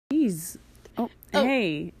Jeez. Oh,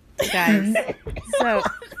 hey, guys. So,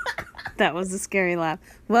 that was a scary laugh.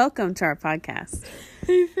 Welcome to our podcast.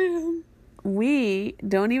 Hey, fam. We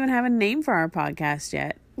don't even have a name for our podcast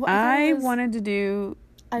yet. Well, I wanted to do...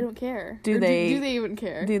 I don't care. Do Or they do they even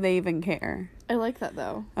care? Do they even care? I like that,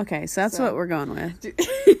 though. Okay, so that's what we're going with.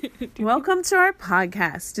 Do- Welcome to our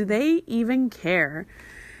podcast. Do they even care?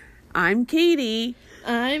 I'm Katie.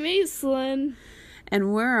 I'm Aislinn.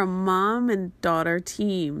 And we're a mom and daughter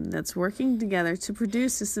team that's working together to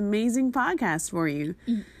produce this amazing podcast for you.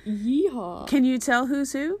 Yeehaw. Can you tell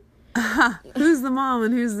who's who? Who's the mom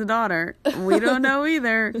and who's the daughter? We don't know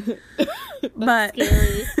either. But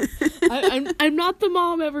Scary. I'm not the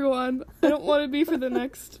mom, everyone. I don't want to be for the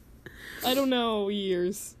next, I don't know,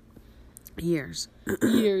 years. Years.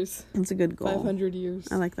 Years. It's a good goal. 500 years.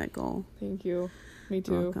 I like that goal. Thank you. Me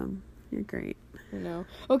too. Welcome. You're great. I know.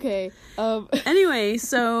 Okay. Anyway,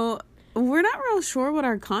 so we're not real sure what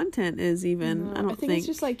our content is even. No, I don't think it's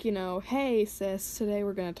just like, hey, sis, today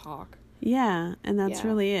we're going to talk. Yeah, and that's Yeah.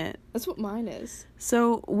 really it. That's what mine is.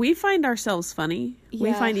 So we find ourselves funny. We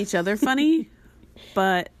Yeah. find each other funny,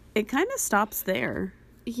 but it kind of stops there.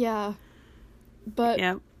 Yeah. But.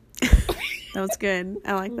 Yep. That was good.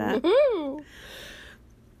 I like that. Woohoo!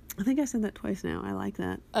 I think I said that twice now. I like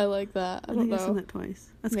that. I like that. I I don't think I know. said that twice.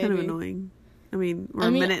 That's kind of Maybe. annoying. I mean, we're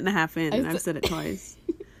a minute and a half in, and I've said it twice.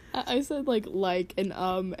 I said like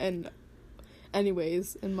and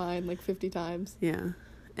anyways in mine like 50 times. Yeah.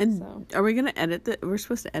 And So. are we going to edit that? We're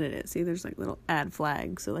supposed to edit it. See, there's like little add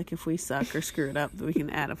flags. So like if we suck or screw it up, we can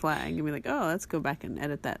add a flag and be like, oh, let's go back and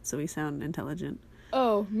edit that so we sound intelligent.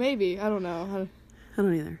 Oh, maybe. I don't know. I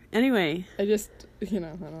don't either. Anyway. I just, I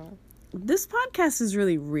don't know. This podcast is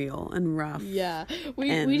really real and rough. Yeah.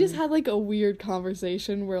 We just had like a weird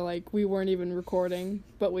conversation where like we weren't even recording,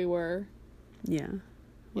 but we were. Yeah.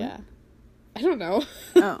 What? Yeah. I don't know.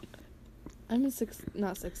 Oh. I'm in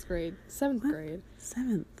not sixth grade, 7th grade.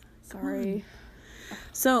 7th. Sorry.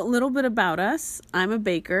 So, a little bit about us. I'm a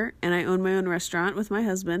baker, and I own my own restaurant with my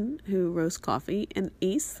husband, who roasts coffee. And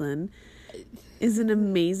Aislinn is an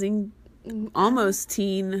amazing, almost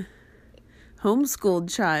teen,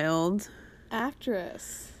 homeschooled child.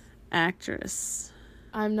 Actress.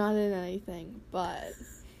 I'm not in anything, but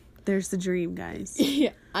There's the dream, guys.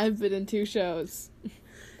 yeah, I've been in 2 shows.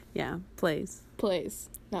 Yeah, plays. Plays,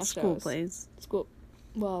 not School shows. plays. School.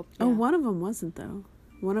 Well, Oh, yeah. one of them wasn't, though.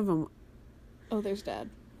 One of them... Oh, there's Dad.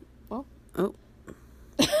 Well. Oh.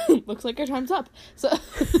 Looks like our time's up. So.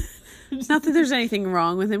 Not that there's anything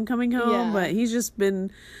wrong with him coming home, Yeah. but he's just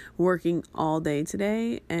been working all day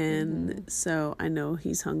today, and so I know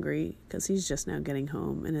he's hungry because he's just now getting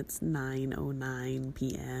home, and it's 9:09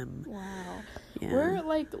 p.m. Wow. Yeah. We're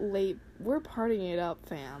like late. We're partying it up,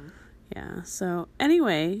 fam. Yeah, so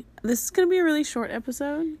anyway, this is going to be a really short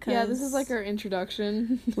episode. Yeah, this is like our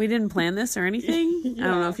introduction. We didn't plan this or anything. I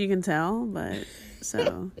don't know Yeah. if you can tell, but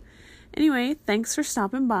so... Anyway, thanks for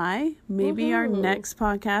stopping by. Maybe our Woohoo. next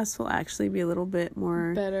podcast will actually be a little bit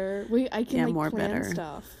more... Better. I can like more plan better.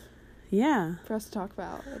 stuff Yeah. for us to talk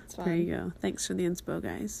about. It's fine. There you go. Thanks for the inspo,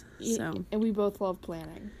 guys. So, And we both love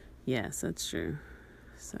planning. yes, that's true.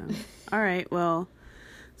 So, all right. Well,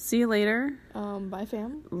 see you later. Bye,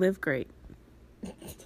 fam. Live great.